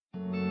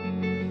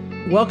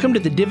Welcome to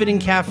the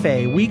Dividend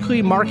Cafe,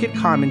 weekly market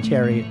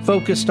commentary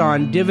focused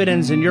on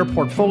dividends in your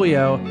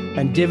portfolio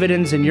and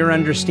dividends in your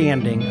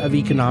understanding of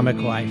economic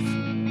life.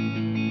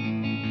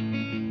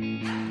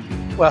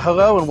 Well,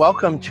 hello and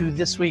welcome to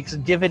this week's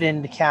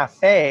Dividend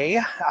Cafe.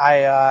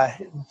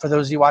 For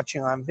those of you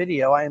watching on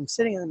video, I am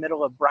sitting in the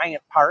middle of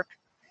Bryant Park,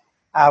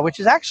 which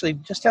is actually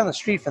just down the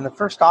street from the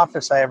first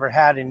office I ever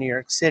had in New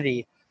York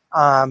City.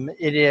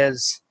 It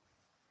is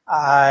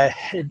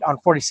on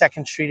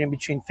 42nd Street in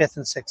between 5th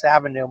and 6th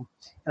Avenue.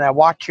 And I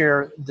walked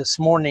here this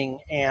morning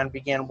and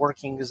began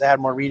working because I had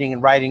more reading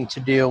and writing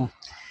to do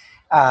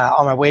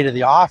on my way to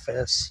the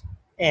office.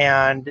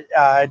 And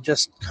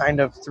just kind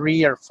of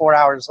 3 or 4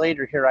 hours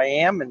later, here I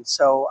am. And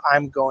so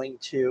I'm going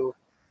to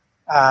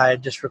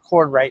just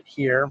record right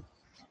here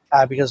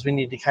because we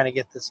need to kind of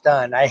get this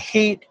done. I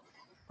hate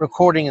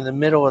recording in the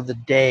middle of the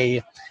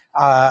day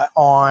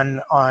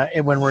when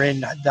we're in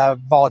the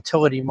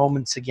volatility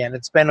moments again.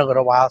 It's been a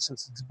little while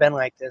since it's been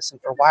like this. And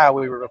for a while,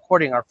 we were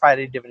recording our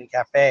Friday Dividend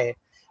Cafe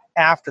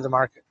after the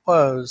market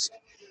closed.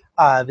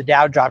 The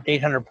Dow dropped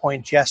 800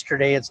 points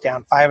yesterday. It's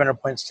down 500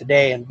 points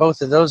today. And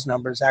both of those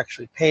numbers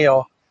actually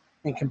pale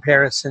in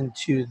comparison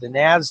to the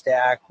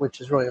NASDAQ, which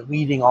is really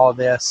leading all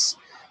this.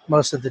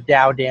 Most of the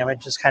Dow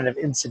damage is kind of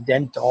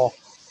incidental.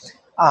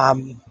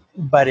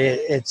 But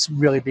it's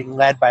really being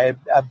led by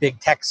a big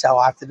tech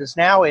sell-off that is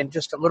now in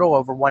just a little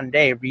over 1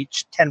 day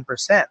reached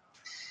 10%.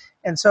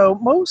 And so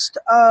most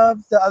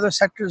of the other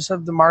sectors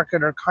of the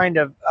market are kind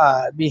of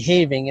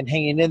behaving and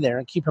hanging in there.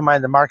 And keep in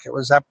mind, the market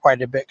was up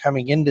quite a bit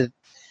coming into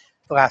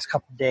the last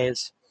couple of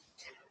days.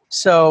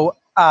 So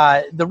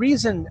the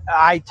reason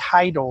I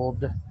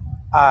titled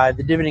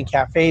the Dividend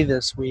Cafe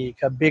this week,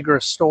 A Bigger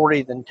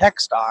Story Than Tech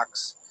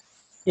Stocks,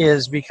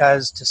 is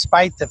because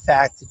despite the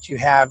fact that you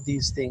have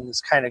these things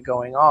kind of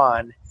going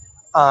on,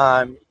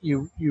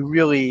 you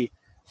really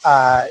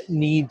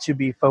need to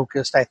be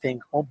focused, I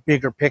think, a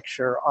bigger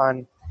picture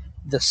on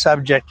the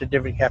subject of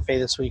Dividend Cafe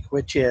this week,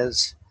 which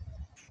is,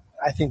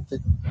 I think,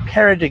 the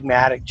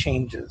paradigmatic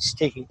changes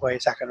taking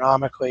place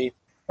economically,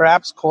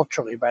 perhaps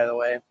culturally, by the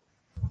way,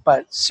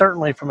 but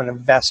certainly from an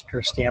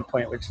investor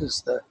standpoint, which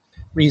is the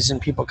reason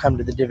people come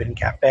to the Dividend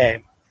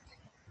Cafe,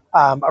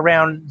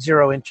 around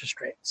zero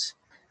interest rates.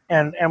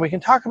 And we can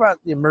talk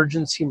about the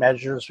emergency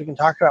measures. We can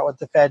talk about what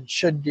the Fed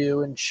should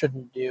do and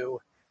shouldn't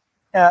do.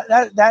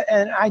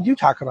 And I do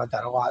talk about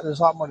that a lot. There's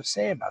a lot more to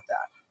say about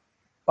that.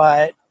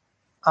 But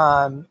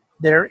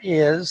there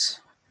is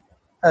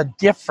a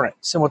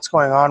difference in what's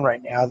going on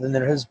right now than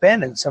there has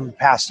been in some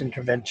past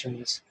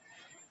interventions.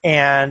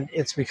 And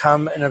it's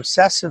become an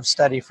obsessive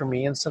study for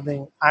me and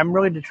something I'm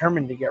really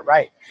determined to get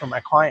right for my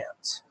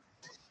clients.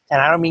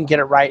 And I don't mean get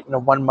it right in a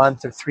 1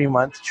 month or 3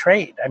 month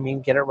trade. I mean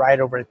get it right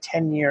over a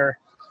 10-year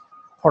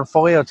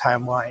portfolio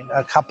timeline,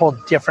 a couple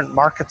different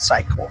market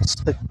cycles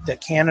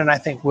that can and I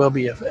think will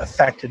be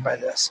affected by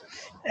this.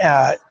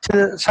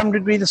 To some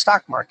degree, the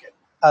stock market,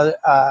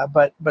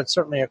 but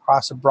certainly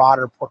across a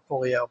broader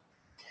portfolio,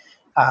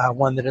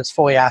 one that is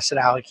fully asset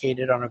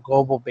allocated on a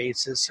global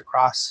basis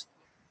across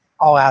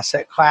all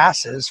asset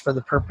classes for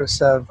the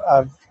purpose of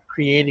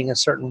creating a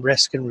certain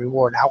risk and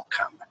reward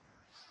outcome.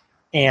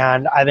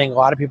 And I think a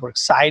lot of people are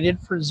excited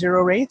for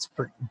zero rates,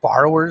 for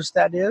borrowers,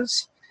 that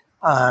is.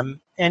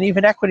 And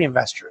even equity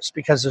investors,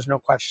 because there's no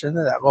question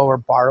that lower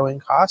borrowing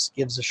costs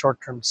gives a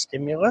short-term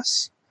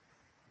stimulus.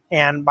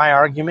 And my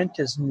argument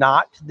is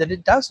not that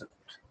it doesn't.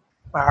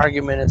 My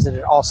argument is that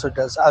it also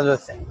does other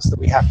things that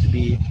we have to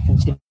be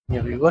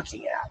continually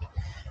looking at.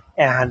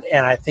 And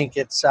I think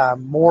it's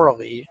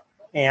morally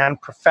and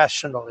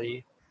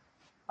professionally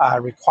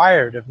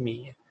required of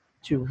me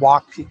to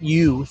walk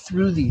you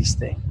through these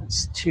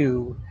things,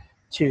 to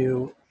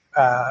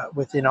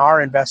within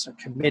our investment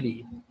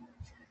committee,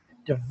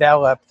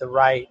 develop the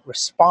right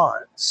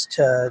response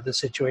to the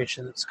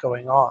situation that's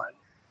going on.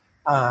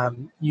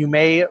 You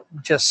may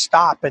just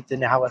stop at the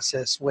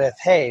analysis with,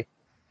 hey,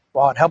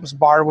 while it helps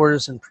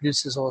borrowers and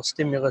produces a little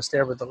stimulus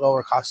there with the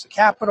lower cost of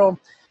capital,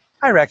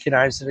 I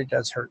recognize that it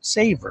does hurt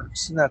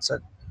savers. And that's a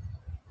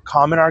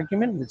common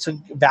argument. It's a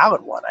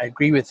valid one. I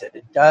agree with it.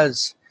 It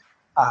does,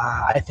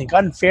 I think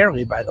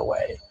unfairly, by the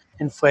way,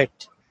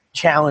 inflict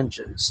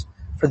challenges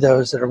for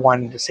those that are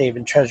wanting to save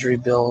in treasury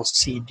bills,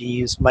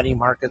 CDs, money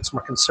markets,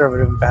 more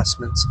conservative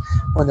investments.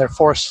 When they're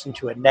forced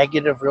into a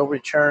negative real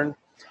return,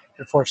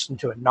 they're forced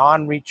into a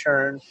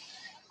non-return,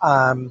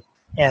 and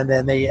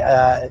then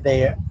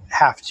they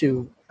have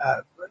to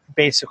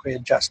basically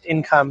adjust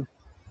income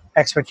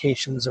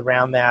expectations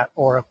around that,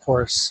 or of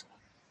course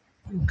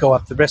go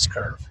up the risk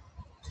curve.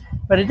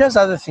 But it does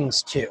other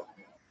things too,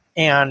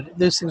 and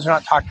those things are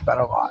not talked about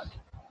a lot.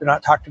 They're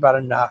not talked about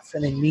enough,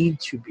 and they need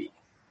to be.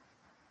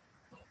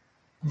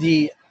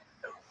 The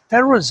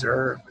Federal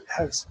Reserve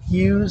has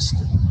used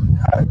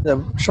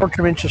the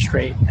short-term interest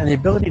rate and the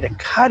ability to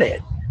cut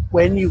it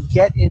when you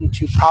get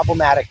into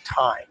problematic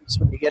times,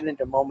 when you get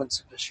into moments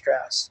of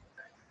distress,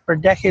 for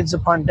decades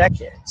upon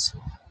decades.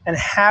 And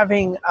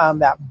having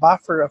that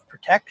buffer of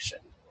protection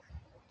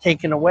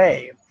taken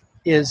away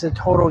is a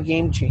total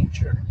game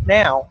changer.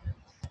 Now,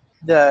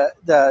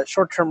 the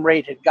short-term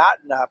rate had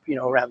gotten up,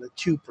 around the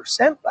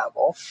 2%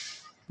 level,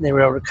 and they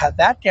were able to cut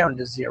that down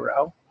to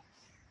zero.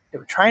 They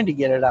were trying to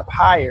get it up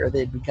higher.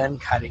 They'd begun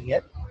cutting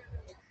it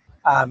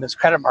as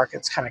credit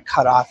markets kind of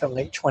cut off in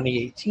late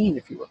 2018,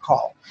 if you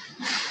recall.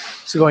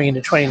 So going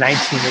into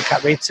 2019, they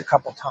cut rates a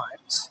couple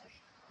times.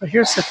 But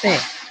here's the thing.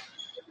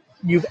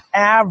 You've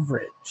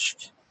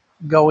averaged,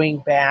 going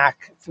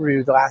back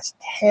through the last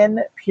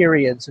 10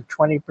 periods of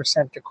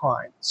 20%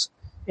 declines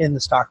in the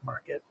stock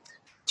market,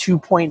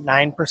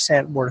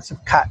 2.9% worth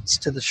of cuts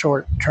to the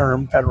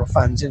short-term federal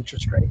funds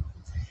interest rate.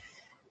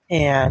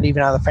 And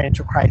even out of the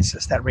financial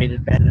crisis, that rate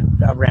had been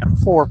around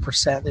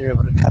 4%. They were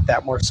able to cut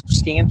that more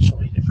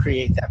substantially to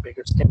create that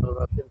bigger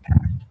stimulative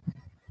impact.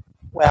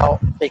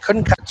 Well, they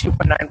couldn't cut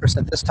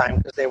 2.9% this time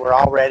because they were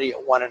already at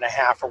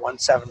 1.5 or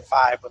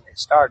 1.75 when they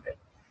started.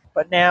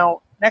 But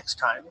now, next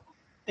time,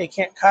 they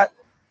can't cut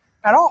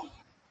at all.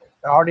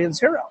 They're already at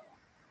zero.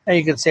 Now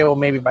you could say, well,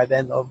 maybe by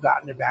then they'll have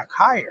gotten it back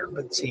higher.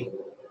 But see,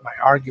 my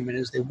argument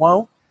is they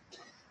won't.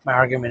 My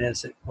argument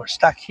is that we're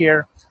stuck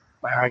here.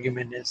 My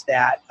argument is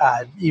that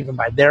even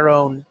by their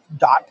own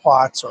dot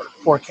plots or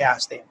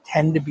forecasts, they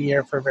intend to be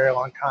here for a very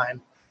long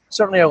time,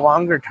 certainly a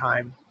longer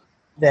time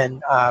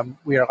than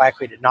we are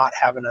likely to not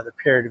have another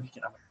period of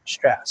economic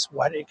distress.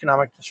 What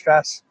economic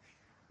distress?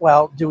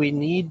 Well, do we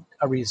need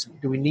a reason?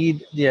 Do we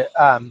need the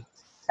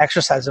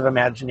exercise of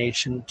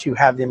imagination to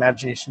have the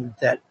imagination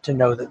to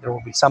know that there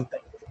will be something?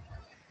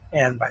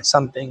 And by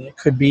something, it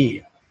could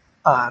be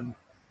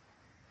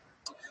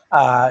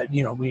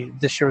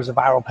this year was a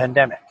viral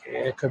pandemic.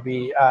 It could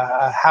be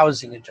a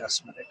housing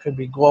adjustment. It could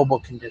be global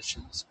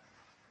conditions.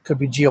 It could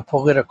be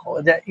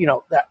geopolitical.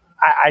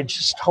 I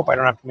just hope I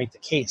don't have to make the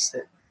case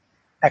that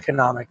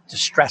economic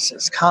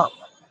distresses come,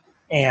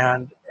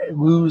 and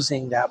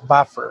losing that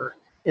buffer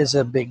is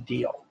a big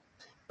deal.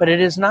 But it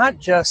is not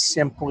just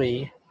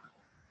simply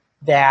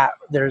that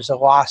there's a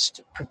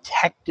lost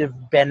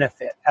protective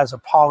benefit as a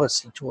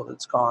policy tool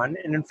that's gone.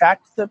 And in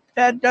fact, the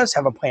Fed does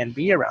have a plan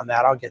B around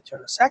that. I'll get to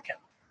in a second.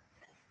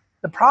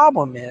 The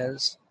problem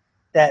is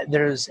that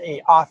there's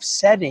a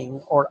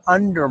offsetting or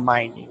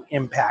undermining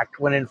impact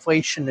when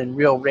inflation and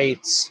real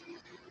rates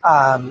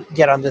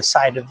get on this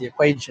side of the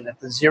equation at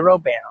the zero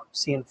bound.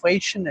 See,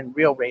 inflation and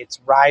real rates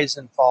rise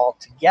and fall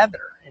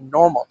together in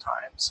normal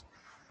times.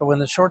 But when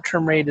the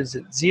short-term rate is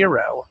at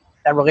zero,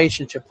 that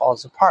relationship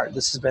falls apart.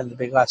 This has been the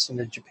big lesson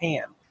in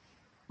Japan.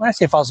 When I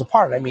say falls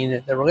apart, I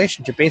mean the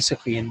relationship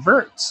basically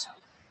inverts.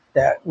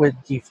 That with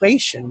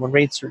deflation, when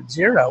rates are at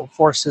zero,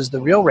 forces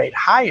the real rate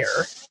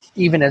higher,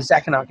 even as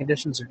economic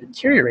conditions are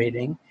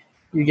deteriorating,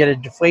 you get a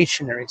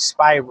deflationary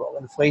spiral.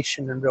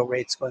 Inflation and real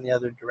rates go in the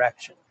other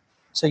direction.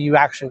 So you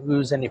actually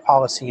lose any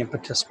policy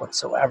impetus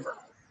whatsoever.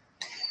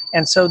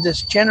 And so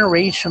this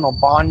generational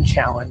bond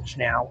challenge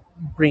now,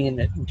 bringing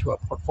it into a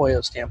portfolio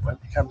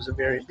standpoint, becomes a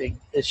very big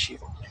issue.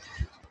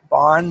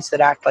 Bonds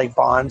that act like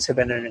bonds have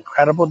been an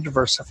incredible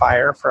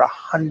diversifier for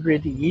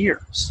 100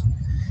 years.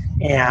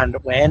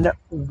 And when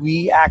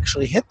we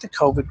actually hit the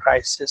COVID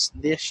crisis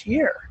this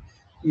year,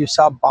 you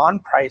saw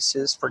bond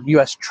prices for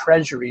U.S.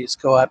 Treasuries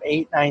go up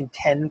 8, 9,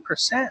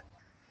 10%.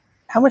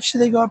 How much did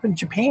they go up in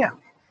Japan?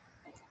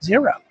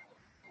 Zero.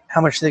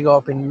 How much did they go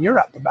up in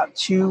Europe? About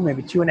 2,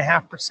 maybe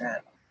 2.5%.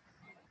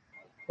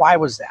 Why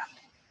was that?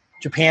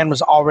 Japan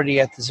was already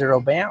at the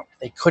zero bound.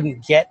 They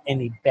couldn't get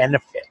any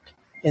benefit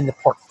in the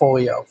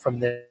portfolio from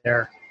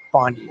their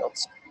bond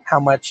yields. How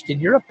much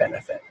did Europe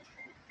benefit?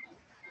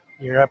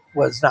 Europe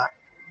was not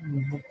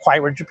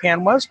quite where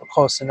Japan was, but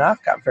close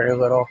enough, got very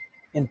little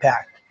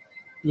impact.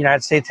 The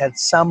United States had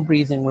some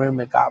breathing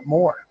room, it got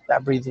more.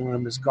 That breathing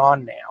room is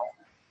gone now.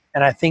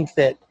 And I think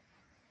that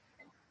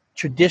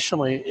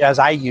traditionally, as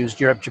I used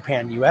Europe,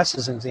 Japan, US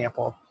as an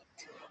example,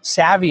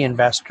 savvy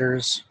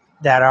investors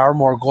that are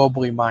more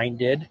globally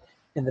minded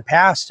in the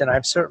past, and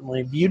I've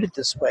certainly viewed it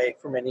this way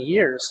for many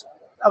years,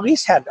 at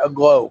least had a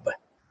globe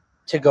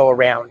to go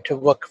around to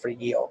look for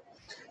yield.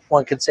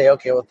 One could say,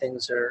 okay, well,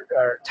 things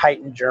are tight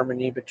in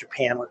Germany, but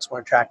Japan looks more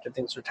attractive.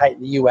 Things are tight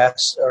in the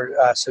U.S.,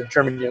 so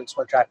Germany looks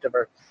more attractive,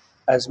 or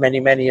as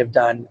many have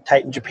done,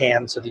 tight in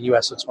Japan, so the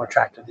U.S. looks more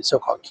attractive, the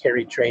so-called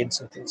carry trades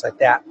and things like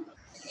that.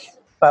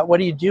 But what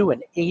do you do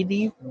when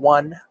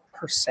 81%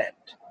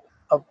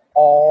 of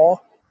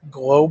all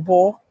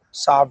global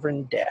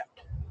sovereign debt,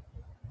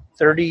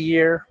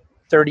 30-year,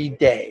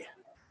 30-day,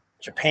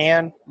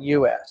 Japan,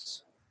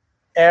 U.S.,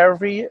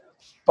 every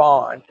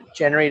bond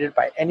generated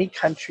by any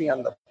country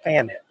on the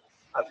planet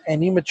of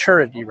any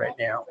maturity right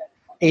now,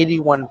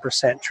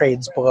 81%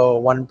 trades below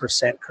a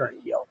 1%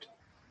 current yield.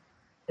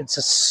 It's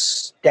a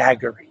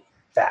staggering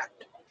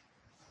fact.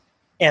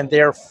 And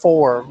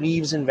therefore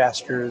leaves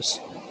investors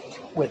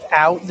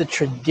without the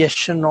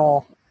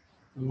traditional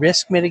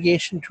risk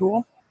mitigation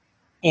tool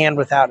and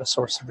without a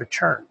source of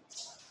return.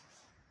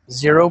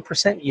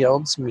 0%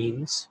 yields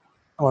means,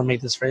 I want to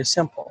make this very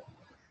simple,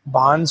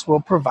 bonds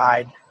will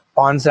provide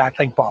bonds that act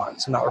like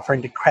bonds. I'm not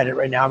referring to credit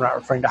right now. I'm not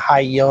referring to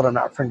high yield. I'm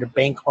not referring to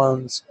bank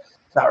loans.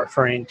 I'm not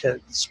referring to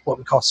what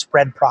we call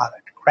spread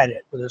product,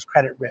 credit, where there's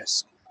credit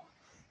risk.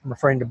 I'm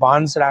referring to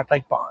bonds that act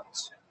like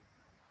bonds.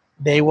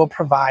 they will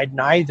provide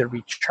neither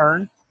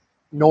return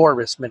nor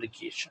risk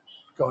mitigation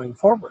going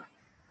forward.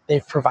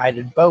 They've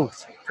provided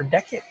both for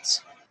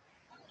decades.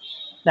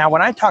 Now,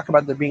 when I talk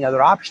about there being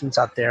other options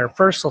out there,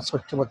 first let's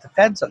look to what the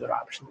Fed's other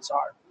options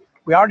are.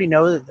 We already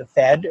know that the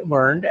Fed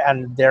learned,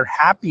 and they're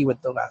happy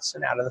with the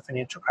lesson out of the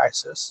financial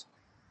crisis,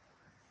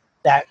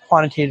 that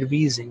quantitative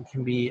easing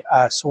can be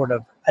a sort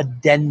of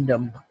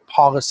addendum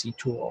policy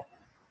tool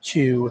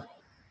to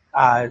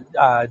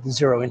the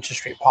zero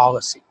interest rate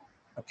policy.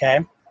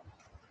 Okay,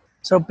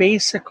 so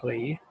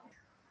basically,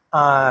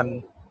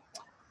 the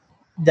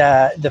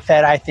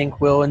Fed, I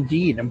think, will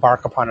indeed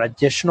embark upon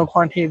additional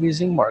quantitative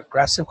easing, more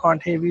aggressive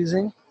quantitative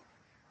easing,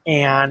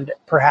 and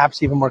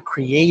perhaps even more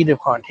creative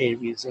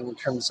quantitative easing in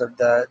terms of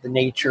the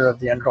nature of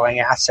the underlying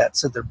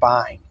assets that they're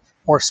buying,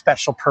 more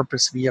special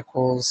purpose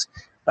vehicles,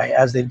 like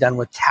as they've done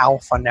with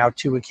TALF on now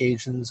 2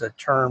 occasions, a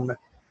term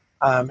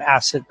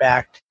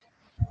asset-backed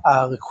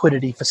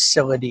liquidity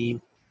facility.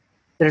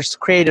 There's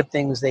creative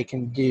things they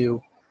can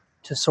do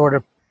to sort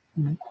of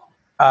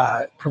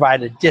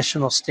provide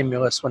additional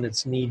stimulus when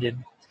it's needed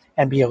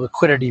and be a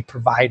liquidity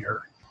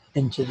provider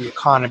into the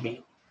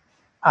economy.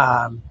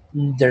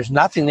 There's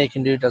nothing they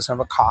can do that doesn't have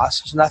a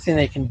cost. There's nothing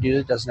they can do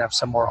that doesn't have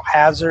some moral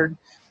hazard,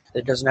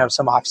 that doesn't have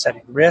some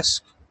offsetting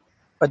risk.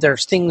 But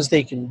there's things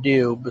they can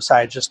do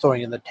besides just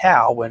throwing in the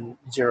towel when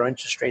zero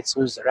interest rates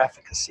lose their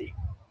efficacy.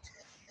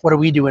 What do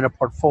we do in a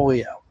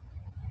portfolio?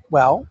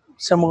 Well,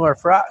 similar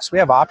for us. We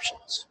have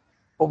options.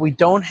 What we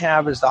don't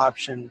have is the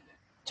option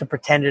to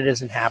pretend it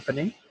isn't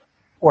happening,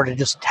 or to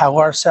just tell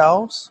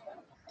ourselves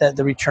that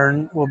the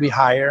return will be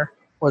higher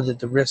or that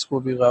the risk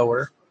will be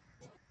lower.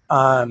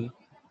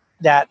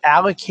 That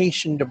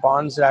allocation to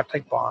bonds that act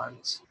like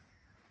bonds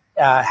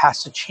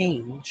has to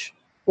change,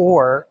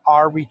 or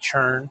our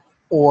return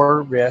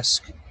or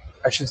risk,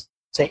 I should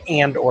say,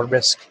 and or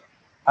risk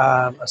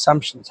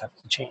assumptions have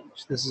to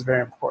change. This is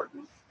very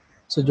important.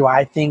 So do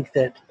I think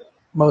that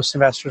most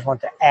investors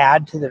want to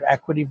add to their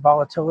equity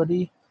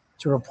volatility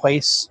to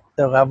replace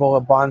the level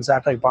of bonds that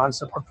act like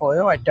bonds in the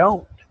portfolio? I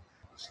don't.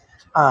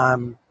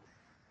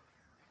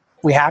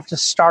 We have to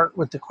start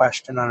with the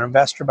question on an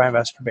investor by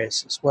investor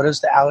basis. What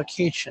is the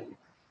allocation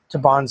to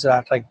bonds that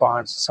act like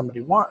bonds that somebody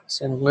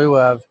wants, in lieu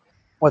of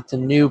what the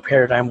new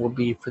paradigm will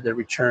be for their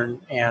return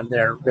and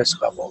their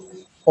risk level?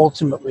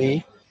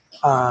 Ultimately,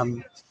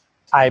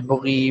 I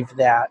believe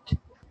that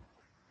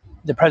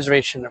the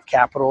preservation of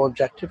capital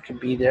objective can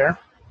be there.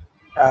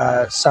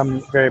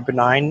 Some very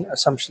benign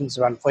assumptions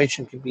of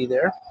inflation can be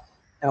there.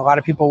 And a lot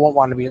of people won't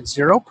want to be at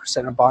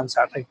 0% of bonds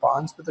that act like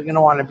bonds, but they're going to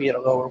want to be at a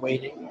lower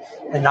weighting,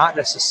 and not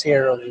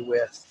necessarily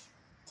with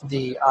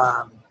the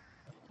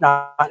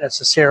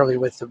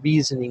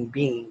reasoning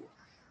being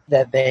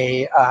that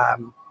they are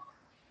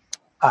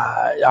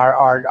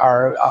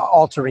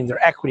altering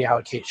their equity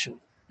allocation,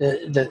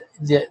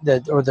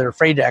 or they're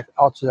afraid to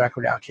alter their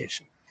equity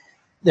allocation.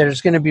 There's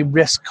going to be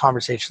risk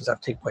conversations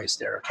that take place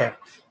there. Okay,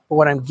 but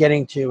what I'm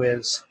getting to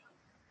is,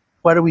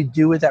 what do we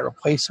do with that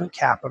replacement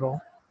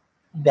capital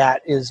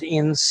that is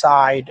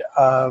inside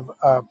of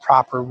a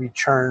proper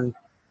return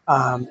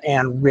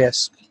and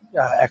risk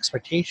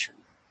expectation?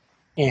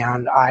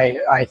 And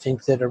I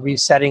think that a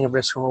resetting of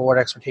risk and reward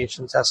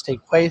expectations has to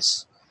take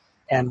place,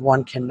 and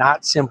one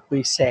cannot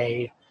simply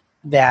say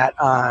that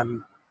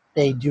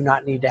they do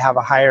not need to have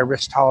a higher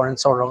risk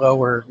tolerance or a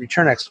lower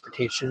return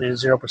expectation in a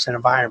 0%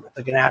 environment.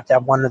 They're going to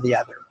have one or the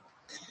other.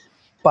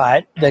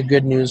 But the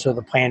good news, or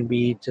the plan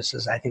B, just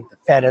as I think the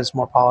Fed has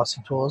more policy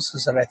tools,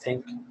 is that I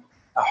think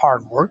a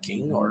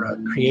hardworking or a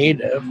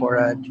creative or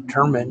a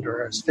determined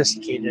or a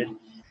sophisticated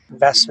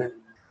investment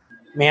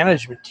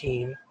management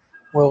team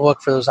will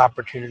look for those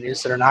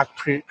opportunities that are not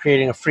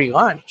creating a free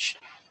lunch,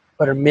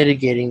 but are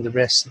mitigating the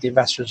risks that the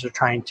investors are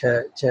trying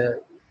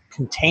to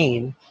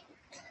contain,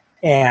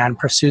 and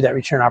pursue that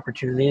return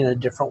opportunity in a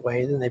different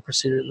way than they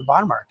pursued it in the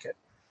bond market.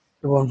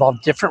 It will involve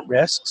different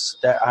risks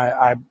that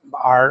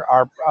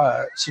are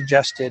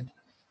suggested.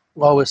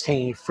 Lowest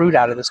hanging fruit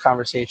out of this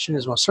conversation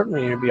is most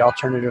certainly going to be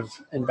alternative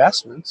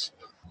investments,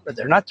 but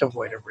they're not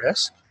devoid of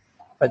risk.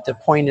 But the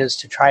point is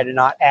to try to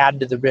not add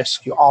to the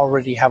risk you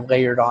already have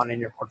layered on in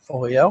your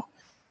portfolio,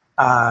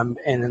 and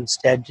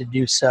instead to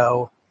do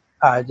so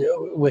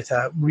with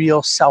a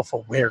real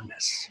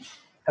self-awareness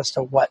as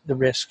to what the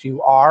risks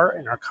you are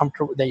and are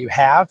comfortable that you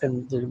have,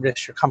 and the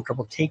risks you're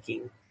comfortable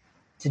taking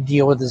to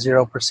deal with the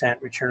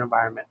 0% return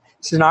environment.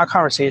 This is not a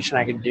conversation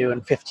I can do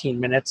in 15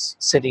 minutes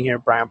sitting here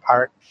at Bryant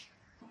Park,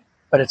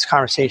 but it's a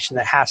conversation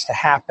that has to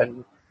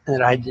happen and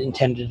that I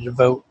intend to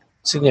devote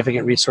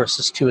significant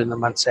resources to in the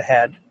months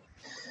ahead.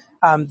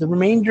 The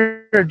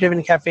remainder of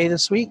Dividend Cafe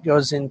this week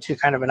goes into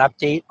kind of an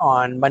update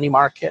on money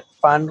market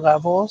fund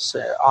levels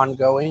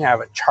ongoing. I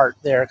have a chart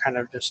there kind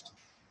of just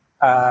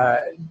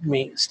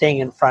staying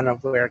in front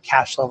of where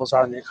cash levels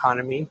are in the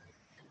economy.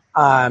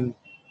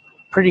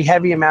 Pretty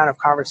heavy amount of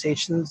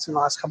conversations in the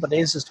last couple of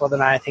days as to whether or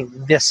not I think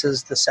this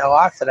is the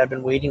sell-off that I've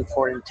been waiting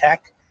for in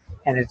tech,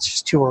 and it's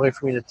just too early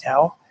for me to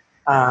tell.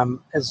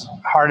 As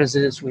hard as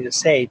it is for me to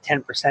say,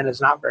 10% is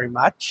not very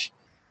much.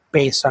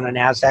 based on a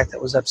NASDAQ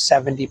that was up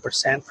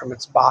 70% from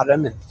its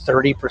bottom and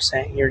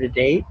 30% year to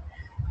date.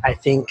 I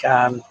think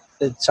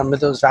that some of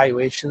those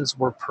valuations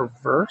were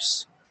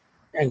perverse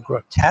and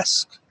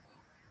grotesque,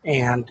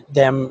 and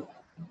them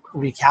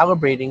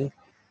recalibrating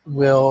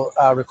will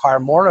require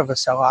more of a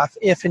sell-off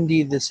if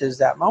indeed this is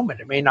that moment.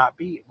 It may not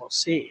be. We'll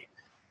see.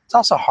 It's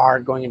also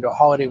hard going into a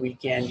holiday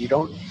weekend. You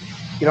don't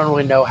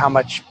really know how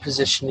much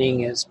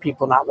positioning is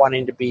people not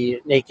wanting to be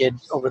naked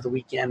over the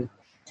weekend.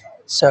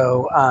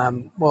 So,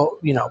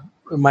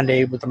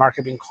 Monday with the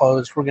market being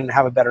closed, we're going to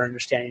have a better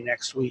understanding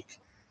next week.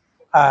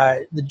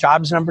 The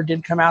jobs number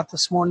did come out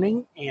this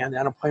morning, and the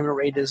unemployment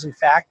rate is in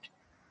fact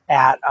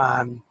at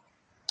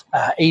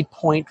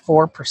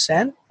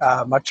 8.4%,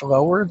 much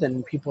lower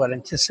than people had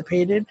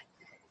anticipated.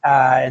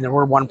 And there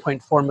were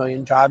 1.4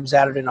 million jobs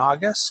added in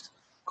August,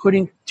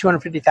 including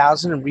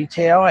 250,000 in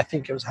retail. I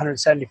think it was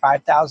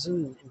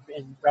 175,000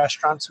 in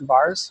restaurants and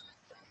bars.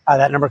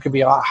 That number could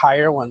be a lot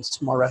higher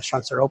once more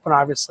restaurants are open,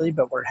 obviously,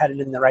 but we're headed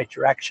in the right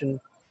direction.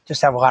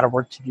 Just have a lot of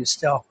work to do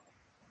still.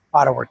 A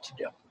lot of work to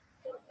do.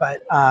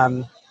 But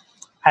I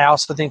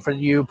also think for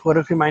you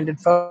politically minded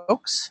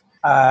folks,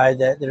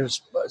 that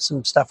there's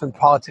some stuff in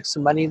politics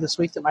and money this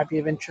week that might be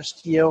of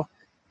interest to you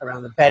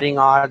around the betting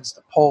odds,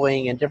 the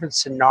polling, and different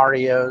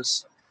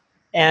scenarios.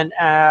 And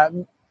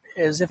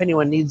as if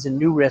anyone needs a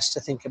new risk to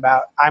think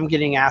about, I'm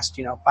getting asked,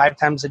 5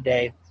 times a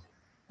day,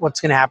 what's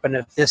going to happen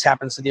if this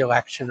happens to the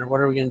election, or what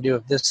are we going to do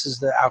if this is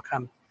the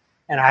outcome?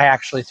 And I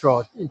actually throw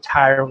an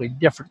entirely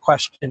different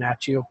question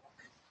at you,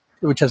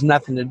 which has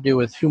nothing to do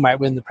with who might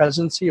win the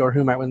presidency or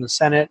who might win the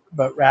Senate,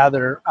 but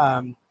rather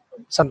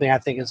something I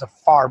think is a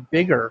far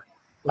bigger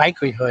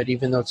likelihood,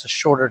 even though it's a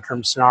shorter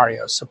term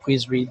scenario. So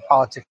please read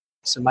Politics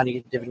and Money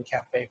at Dividend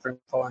Cafe for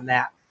info on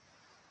that.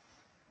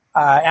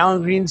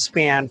 Alan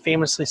Greenspan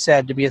famously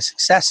said, to be a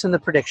success in the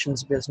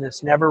predictions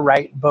business, never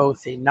write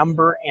both a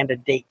number and a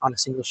date on a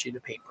single sheet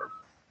of paper.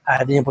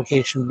 The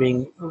implication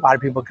being a lot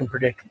of people can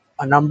predict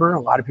a number, a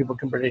lot of people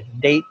can predict a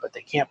date, but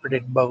they can't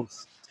predict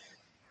both.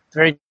 It's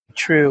very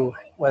true,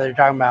 whether you're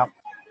talking about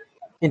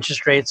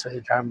interest rates, whether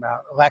you're talking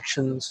about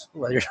elections,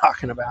 whether you're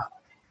talking about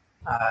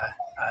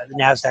the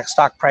NASDAQ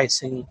stock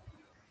pricing.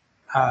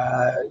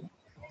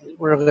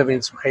 We're living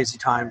in some crazy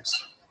times.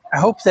 I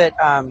hope that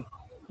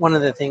one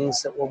of the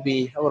things that will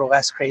be a little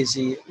less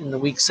crazy in the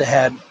weeks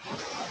ahead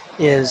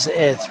is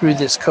through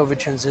this COVID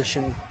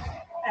transition.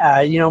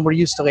 We're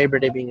used to Labor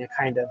Day being a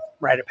kind of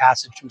rite of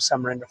passage from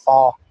summer into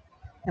fall.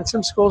 And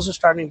some schools are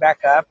starting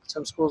back up.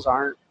 Some schools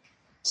aren't.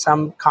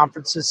 Some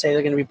conferences say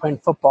they're going to be playing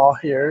football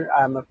here.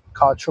 I'm a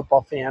college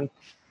football fan.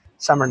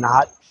 Some are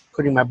not,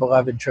 including my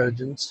beloved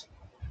Trojans.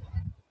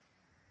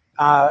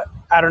 I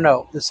don't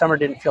know. The summer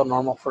didn't feel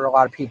normal for a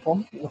lot of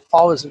people. The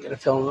fall isn't going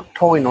to feel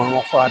totally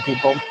normal for a lot of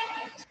people.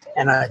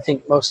 And I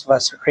think most of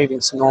us are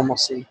craving some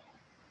normalcy.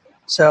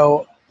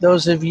 So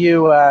those of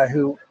you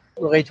who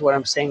relate to what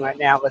I'm saying right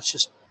now, let's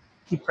just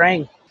keep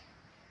praying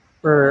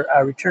for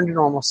a return to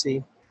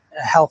normalcy,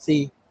 a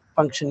healthy,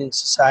 functioning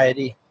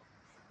society.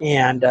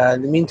 And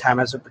in the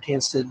meantime, as it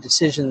pertains to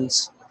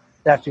decisions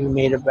that have to be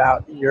made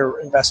about your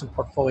investment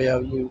portfolio,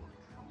 you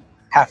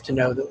have to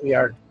know that we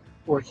are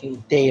working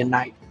day and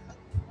night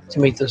to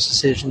make those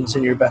decisions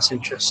in your best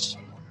interests.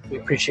 We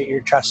appreciate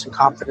your trust and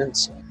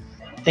confidence.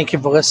 Thank you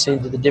for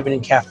listening to the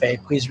Dividend Cafe.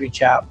 Please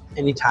reach out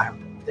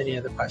anytime with any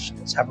other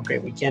questions. Have a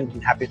great weekend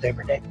and happy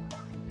Labor Day.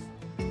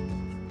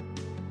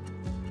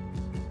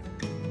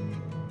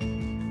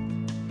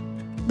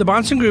 The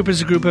Bahnsen Group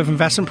is a group of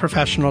investment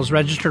professionals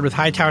registered with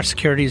Hightower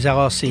Securities,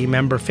 LLC,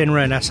 member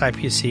FINRA and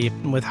SIPC,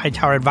 and with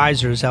Hightower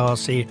Advisors,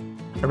 LLC,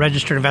 a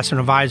registered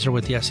investment advisor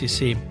with the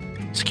SEC.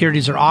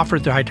 Securities are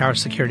offered through Hightower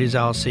Securities,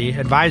 LLC.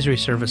 Advisory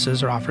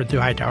services are offered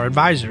through Hightower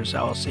Advisors,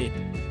 LLC.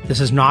 This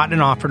is not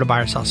an offer to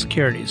buy or sell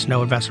securities.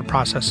 No investment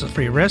process is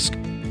free of risk.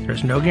 There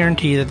is no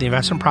guarantee that the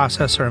investment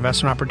process or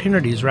investment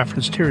opportunities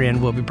referenced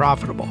herein will be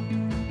profitable.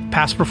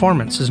 Past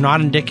performance is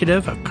not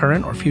indicative of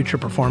current or future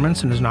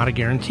performance and is not a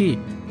guarantee.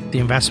 The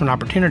investment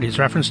opportunities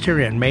referenced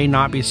herein may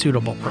not be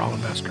suitable for all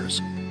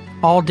investors.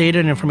 All data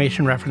and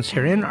information referenced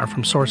herein are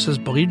from sources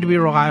believed to be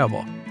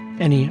reliable.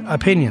 Any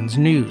opinions,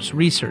 news,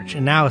 research,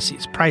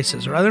 analyses,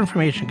 prices, or other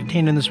information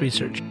contained in this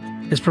research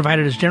is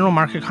provided as general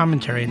market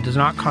commentary and does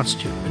not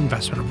constitute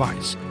investment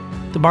advice.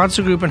 The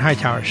Bahnsen Group and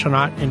Hightower shall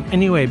not in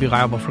any way be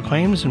liable for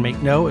claims and make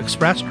no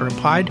expressed or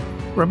implied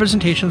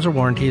representations or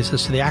warranties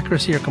as to the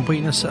accuracy or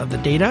completeness of the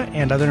data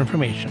and other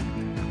information,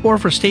 or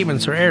for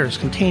statements or errors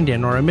contained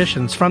in or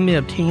omissions from the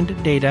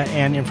obtained data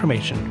and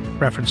information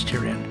referenced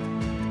herein.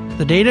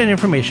 The data and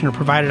information are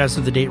provided as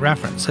of the date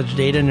referenced. Such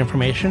data and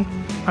information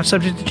are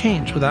subject to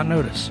change without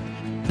notice.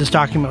 This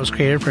document was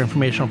created for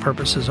informational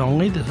purposes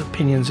only. The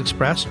opinions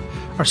expressed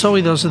are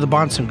solely those of the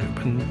Bahnsen Group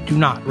and do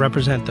not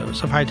represent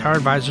those of Hightower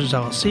Advisors,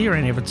 LLC, or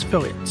any of its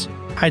affiliates.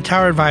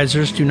 Hightower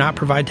Advisors do not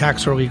provide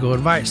tax or legal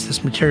advice.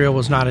 This material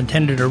was not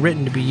intended or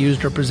written to be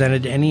used or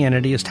presented to any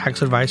entity as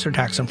tax advice or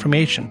tax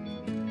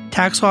information.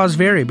 Tax laws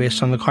vary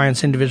based on the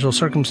client's individual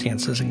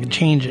circumstances and can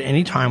change at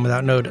any time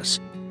without notice.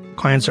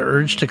 Clients are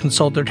urged to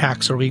consult their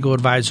tax or legal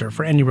advisor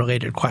for any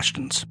related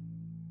questions.